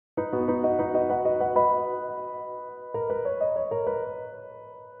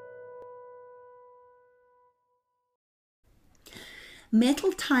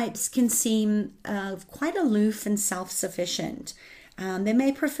Metal types can seem quite aloof and self-sufficient. They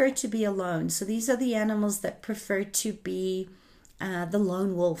may prefer to be alone. So these are the animals that prefer to be the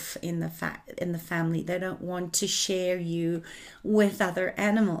lone wolf in the family. They don't want to share you with other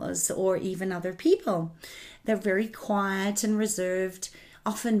animals or even other people. They're very quiet and reserved,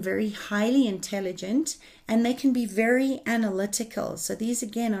 often very highly intelligent, and they can be very analytical. So these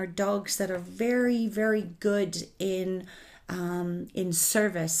again are dogs that are very, very good in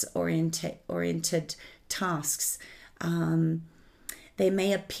service oriented tasks. They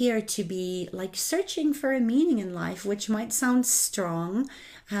may appear to be like searching for a meaning in life, which might sound strong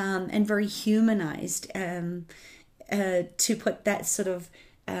and very humanized, to put that sort of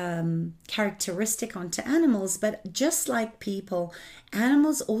characteristic onto animals. But just like people,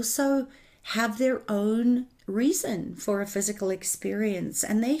 animals also have their own reason for a physical experience,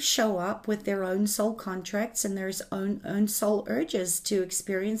 and they show up with their own soul contracts and their own soul urges to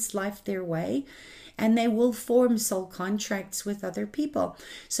experience life their way. And they will form soul contracts with other people.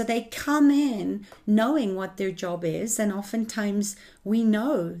 So they come in knowing what their job is. And oftentimes we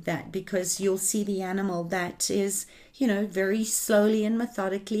know that because you'll see the animal that is, very slowly and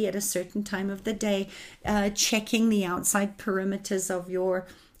methodically at a certain time of the day, checking the outside perimeters of your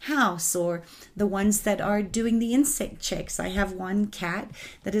house, or the ones that are doing the insect checks. I have one cat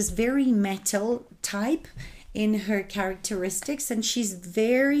that is very metal type in her characteristics, and she's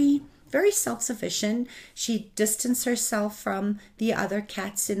very self-sufficient. She distanced herself from the other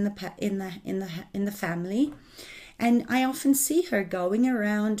cats in the family, and I often see her going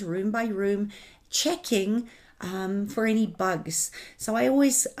around room by room checking for any bugs. So I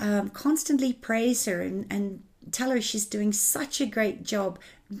always constantly praise her and tell her she's doing such a great job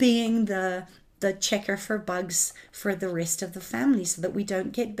being the checker for bugs for the rest of the family, so that we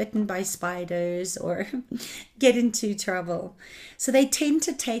don't get bitten by spiders or get into trouble. So they tend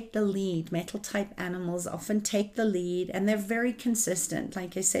to take the lead. Metal type animals often take the lead, and they're very consistent.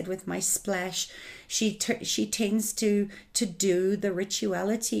 Like I said, with my Splash, she tends to do the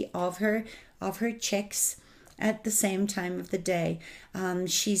rituality of her checks at the same time of the day.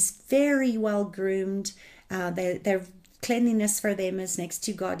 She's very well groomed. Their cleanliness for them is next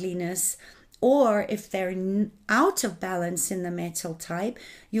to godliness. Or if they're out of balance in the metal type,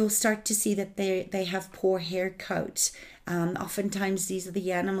 you'll start to see that they have poor hair coat. Oftentimes these are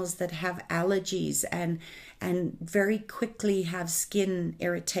the animals that have allergies and very quickly have skin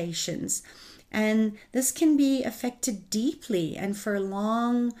irritations. And this can be affected deeply and for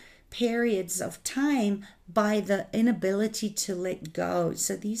long periods of time by the inability to let go.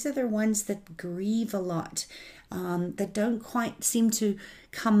 So these are the ones that grieve a lot, that don't quite seem to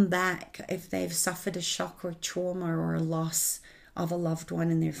come back if they've suffered a shock or trauma or a loss of a loved one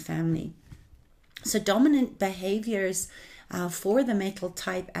in their family. So dominant behaviors for the metal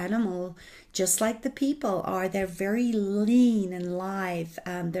type animal, just like the people are, they're very lean and lithe.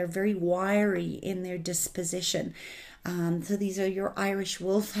 They're very wiry in their disposition. So these are your Irish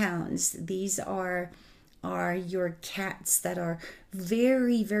wolfhounds. These are your cats that are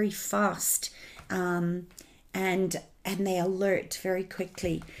very, very fast, and they alert very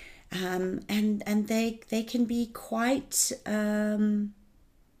quickly, and they can be quite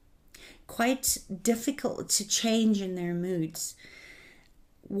difficult to change in their moods.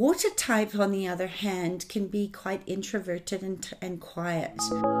 Water type, on the other hand, can be quite introverted and quiet.